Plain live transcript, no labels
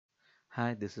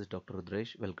Hi, this is Dr.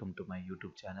 Rudresh. Welcome to my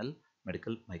YouTube channel,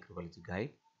 Medical Microbiology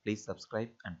Guide. Please subscribe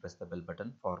and press the bell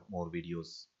button for more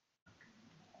videos.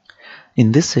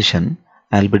 In this session,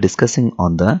 I'll be discussing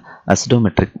on the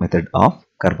acidometric method of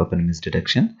carbapenemase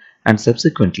detection, and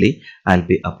subsequently I'll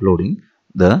be uploading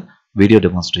the video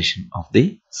demonstration of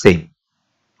the same.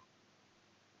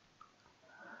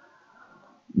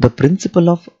 The principle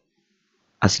of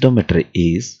acidometry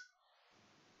is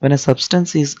when a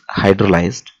substance is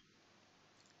hydrolyzed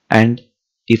and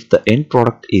if the end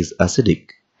product is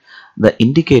acidic, the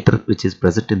indicator which is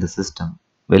present in the system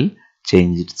will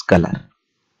change its color.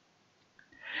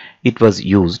 It was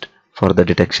used for the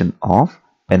detection of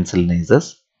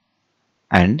penicillinases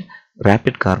and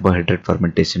rapid carbohydrate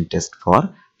fermentation test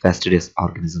for fastidious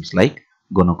organisms like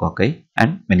gonococci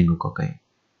and meningococci.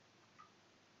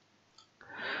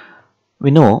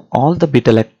 We know all the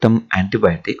beta-lactam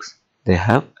antibiotics, they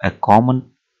have a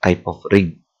common type of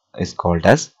ring is called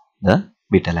as the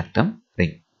beta-lactam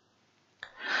ring.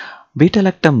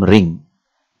 Beta-lactam ring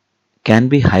can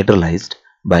be hydrolyzed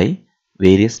by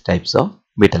various types of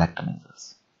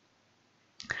beta-lactamases.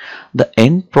 The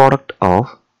end product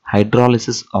of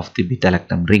hydrolysis of the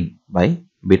beta-lactam ring by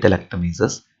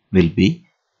beta-lactamases will be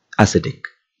acidic.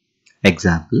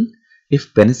 Example,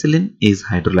 if penicillin is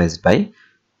hydrolyzed by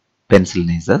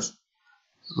penicillinases,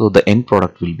 so the end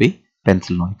product will be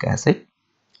penicillinoic acid.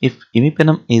 If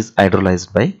imipenem is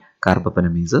hydrolyzed by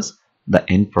carbapenemases, the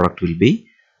end product will be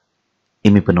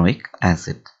imipenoic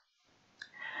acid.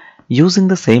 Using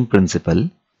the same principle,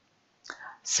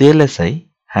 CLSI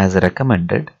has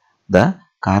recommended the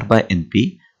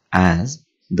Carba-NP as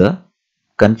the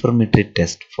confirmatory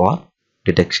test for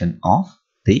detection of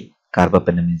the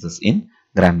carbapenemases in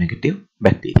gram-negative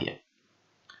bacteria.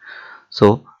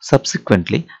 So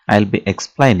subsequently, I will be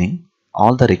explaining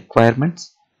all the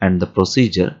requirements and the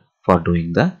procedure for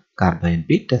doing the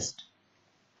Carba-NP test.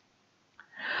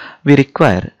 We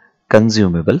require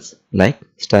consumables like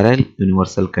sterile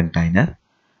universal container,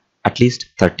 at least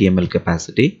 30 ml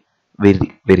capacity. We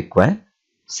require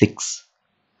 6.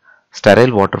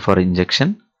 Sterile water for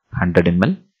injection 100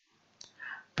 ml.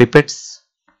 Pipettes,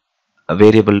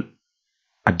 variable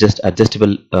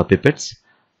adjustable pipettes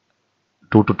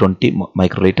 2 to 20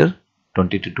 microliter,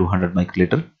 20 to 200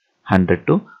 microliter, 100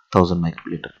 to 1000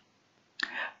 microliter.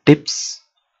 Tips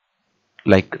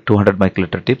like 200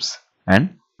 microliter tips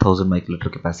and 1000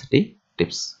 microliter capacity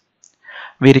tips.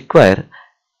 We require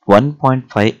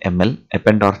 1.5 ml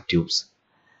Eppendorf tubes.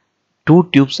 2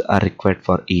 tubes are required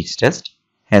for each test.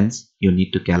 Hence, you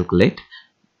need to calculate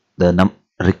the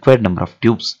required number of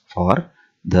tubes for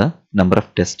the number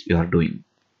of tests you are doing.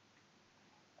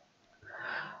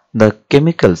 The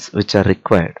chemicals which are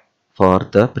required for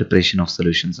the preparation of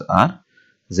solutions are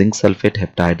zinc sulfate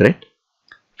heptahydrate,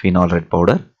 phenol red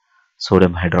powder,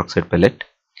 sodium hydroxide pellet,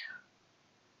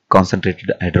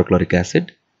 concentrated hydrochloric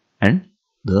acid, and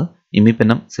the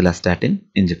imipenem cilastatin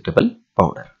injectable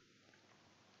powder.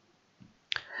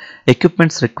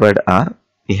 Equipments required are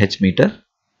pH meter,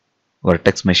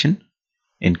 vertex machine,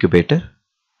 incubator,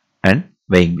 and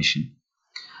weighing machine.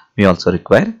 We also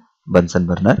require Bunsen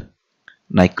burner,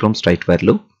 nichrome straight wire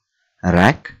loop,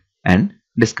 rack, and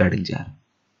discarding jar.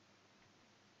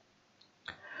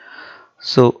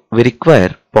 So we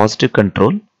require positive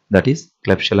control, that is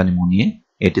Klebsiella pneumoniae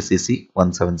ATCC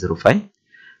 1705,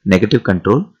 negative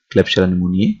control Klebsiella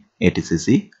pneumoniae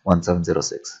ATCC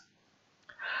 1706.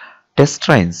 Test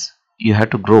strains you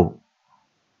have to grow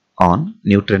on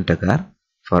nutrient agar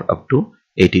for up to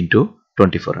 18 to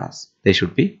 24 hours. They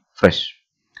should be fresh.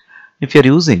 If you are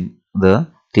using the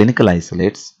clinical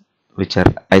isolates which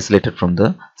are isolated from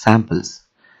the samples,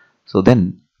 so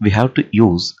then we have to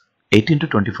use 18 to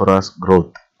 24 hours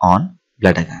growth on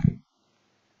blood agar.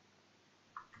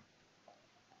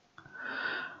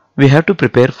 We have to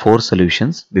prepare 4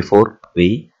 solutions before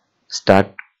we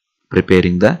start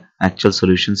preparing the actual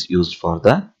solutions used for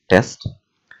the test.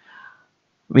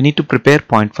 We need to prepare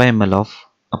 0.5 ml of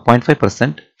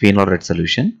 0.5% phenol red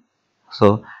solution.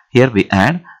 So here we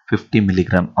add 50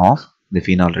 milligram of the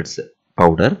phenol red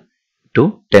powder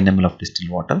to 10 ml of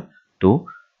distilled water to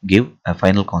give a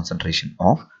final concentration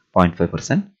of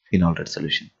 0.5% phenol red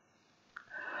solution.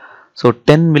 So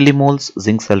 10 millimoles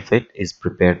zinc sulfate is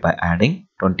prepared by adding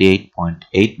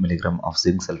 28.8 milligram of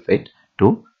zinc sulfate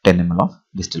to 10 ml of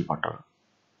distilled water.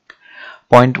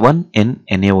 0.1 N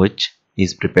NaOH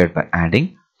is prepared by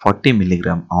adding 40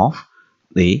 milligram of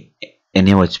the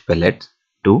NaOH pellet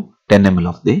to 10 ml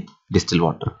of the distilled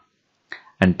water.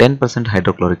 And 10%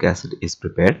 hydrochloric acid is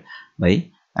prepared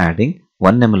by adding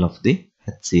 1 ml of the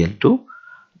HCl to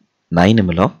 9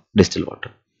 ml of distilled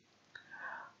water.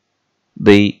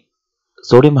 The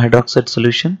Sodium hydroxide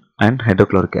solution and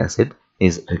hydrochloric acid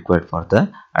is required for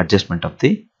the adjustment of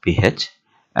the pH,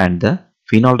 and the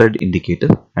phenol red indicator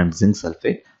and zinc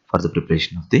sulfate for the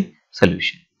preparation of the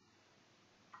solution.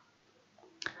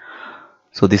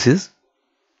 So this is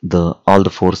all the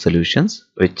 4 solutions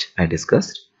which I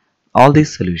discussed. All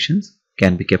these solutions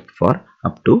can be kept for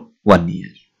up to 1 year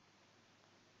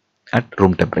at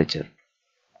room temperature.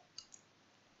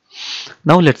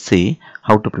 Now let's see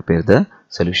how to prepare the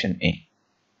solution A.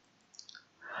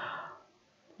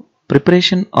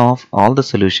 Preparation of all the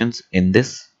solutions in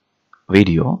this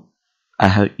video,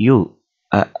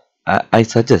 I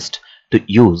suggest to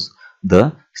use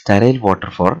the sterile water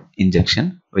for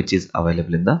injection which is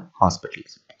available in the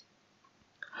hospitals.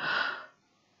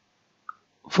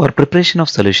 For preparation of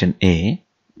solution A,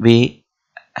 we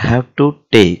have to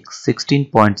take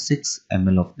 16.6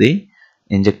 ml of the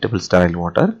injectable sterile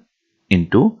water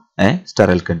into a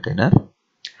sterile container.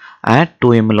 Add 2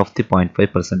 ml of the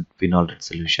 0.5% phenol red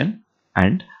solution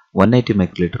and 180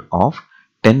 microliter of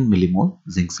 10 millimole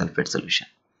zinc sulfate solution.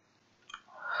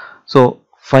 So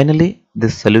finally,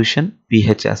 this solution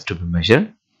pH has to be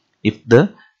measured. If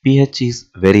the pH is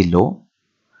very low,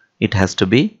 it has to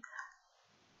be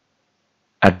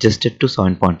adjusted to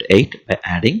 7.8 by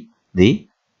adding the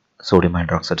sodium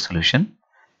hydroxide solution.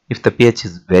 If the pH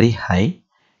is very high,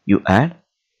 you add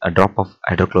a drop of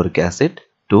hydrochloric acid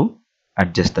to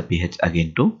adjust the pH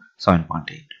again to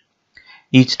 7.8.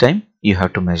 Each time you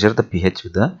have to measure the pH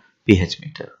with the pH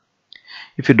meter.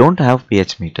 If you don't have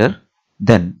pH meter,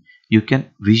 then you can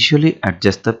visually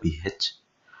adjust the pH.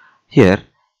 Here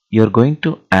you are going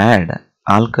to add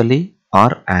alkali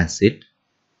or acid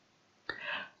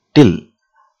till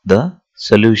the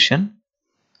solution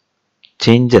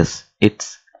changes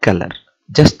its color,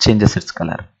 just changes its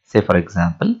color. Say for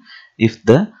example, if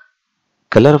the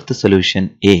color of the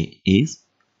solution A is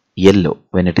yellow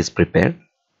when it is prepared,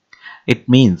 it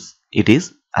means it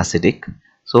is acidic.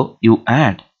 So you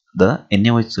add the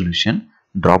NaOH solution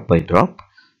drop by drop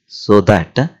so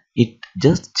that it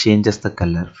just changes the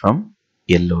color from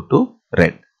yellow to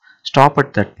red. Stop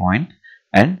at that point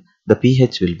and the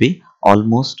pH will be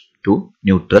almost to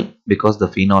neutral, because the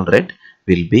phenol red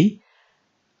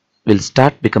will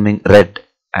start becoming red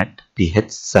at pH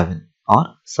 7 or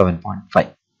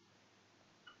 7.5.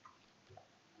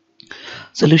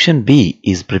 Solution B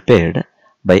is prepared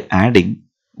by adding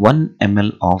 1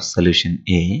 ml of solution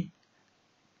A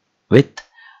with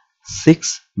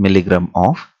 6 mg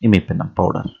of imipenem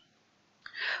powder.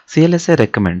 CLSA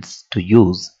recommends to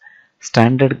use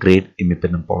standard grade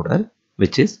imipenem powder,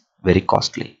 which is very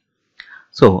costly.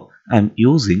 So I am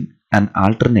using an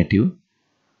alternative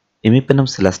imipenem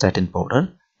cilastatin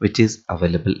powder which is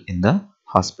available in the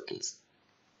hospitals.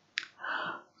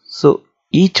 So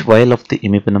each vial of the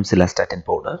imipenem cilastatin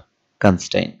powder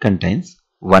contains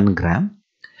 1 gram.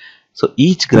 So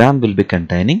each gram will be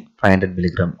containing 500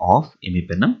 mg of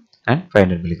imipenem and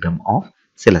 500 mg of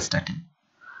cilastatin.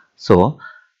 So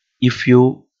if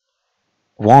you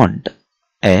want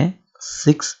a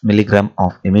 6 mg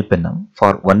of imipenem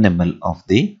for 1 ml of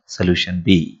the solution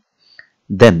B,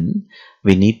 then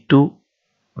we need to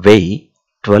weigh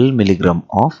 12 mg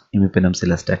of imipenem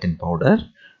cilastatin powder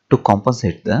to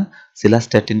compensate the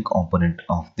cilastatin component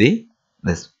of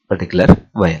this particular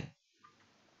vial.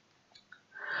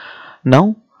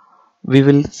 Now we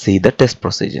will see the test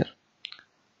procedure.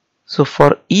 So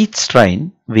for each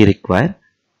strain we require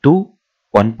two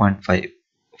 1.5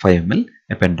 ml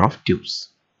Eppendorf tubes.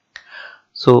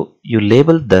 So you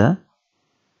label the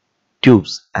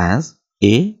tubes as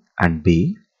A and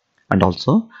B and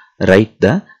also write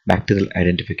the bacterial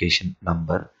identification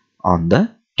number on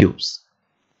the tubes.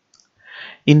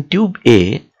 In tube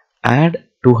A, add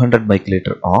 200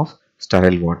 microliter of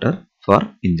sterile water for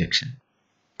injection.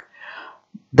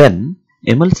 Then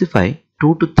emulsify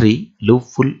 2 to 3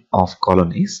 loopful of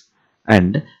colonies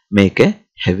and make a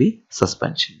heavy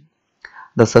suspension.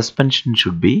 The suspension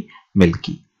should be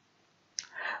milky.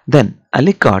 Then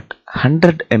alicot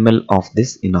 100 ml of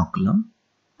this inoculum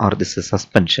or this is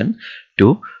suspension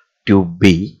to tube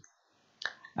B,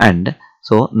 and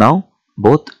so now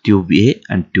both tube A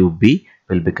and tube B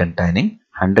will be containing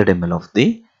 100 ml of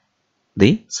the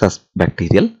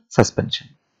bacterial suspension.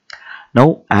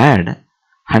 Now add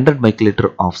 100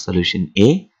 microliter of solution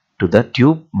A to the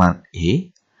tube marked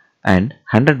A and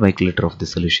 100 microliter of the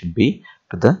solution B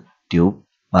to the tube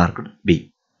marked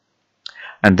B,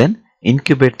 and then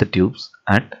incubate the tubes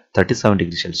at 37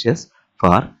 degrees Celsius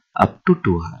for up to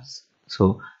 2 hours.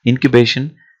 So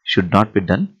incubation should not be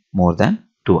done more than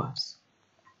 2 hours.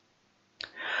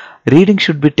 Reading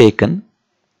should be taken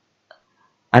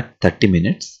at 30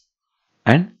 minutes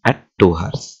and at 2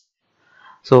 hours.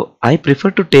 So I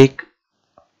prefer to take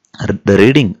the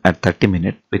reading at 30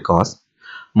 minutes because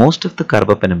most of the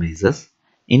carbapenemase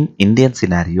in Indian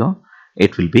scenario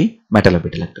it will be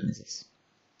metallobitalactamases.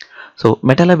 So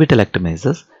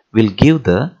metallobitalactamases will give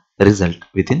the result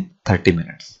within 30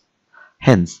 minutes.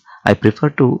 Hence I prefer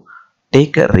to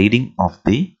take a reading of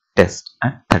the test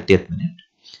at 30th minute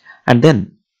and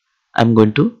then I'm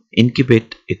going to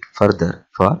incubate it further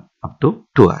for up to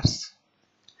 2 hours.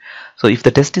 So if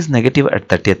the test is negative at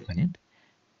 30th minute,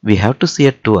 we have to see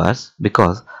at 2 hours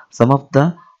because some of the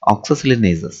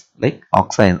oxacyclinases like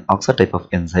oxa type of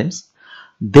enzymes,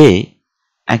 they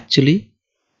actually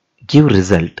give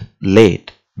result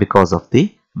late because of the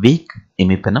weak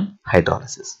imipenem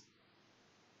hydrolysis.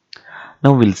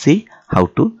 Now we'll see how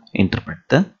to interpret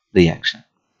the reaction.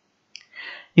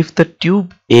 If the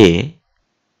tube A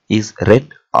is red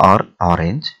or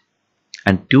orange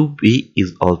and tube B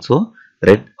is also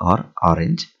red or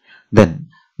orange, then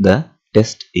the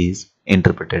test is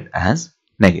interpreted as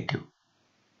negative.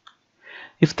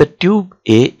 If the tube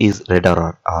A is red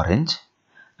or orange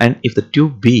and if the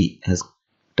tube B has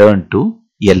turned to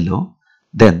yellow,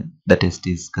 then the test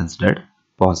is considered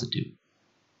positive.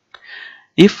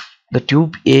 If the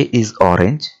tube A is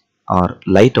orange or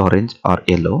light orange or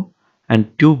yellow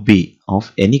and tube B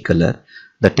of any color,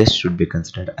 the test should be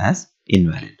considered as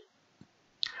invalid.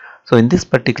 So in this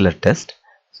particular test,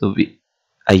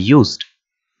 I used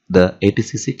the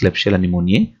ATCC Klebsiella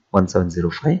pneumoniae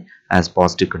 1705 as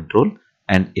positive control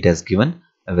and it has given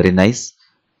a very nice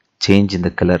change in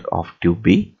the color of tube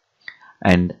B,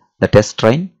 and the test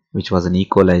strain which was an E.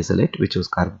 coli isolate which was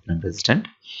carbapenem resistant,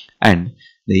 and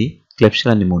the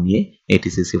Klebsiella pneumoniae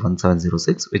ATCC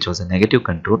 1706 which was a negative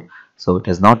control, so it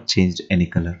has not changed any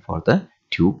color for the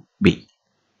tube B.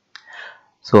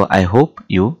 So I hope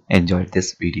you enjoyed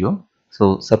this video.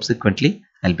 So subsequently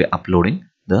I'll be uploading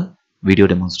the video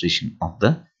demonstration of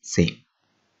the same.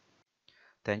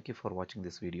 Thank you for watching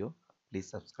this video. Please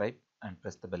subscribe and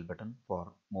press the bell button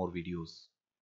for more videos.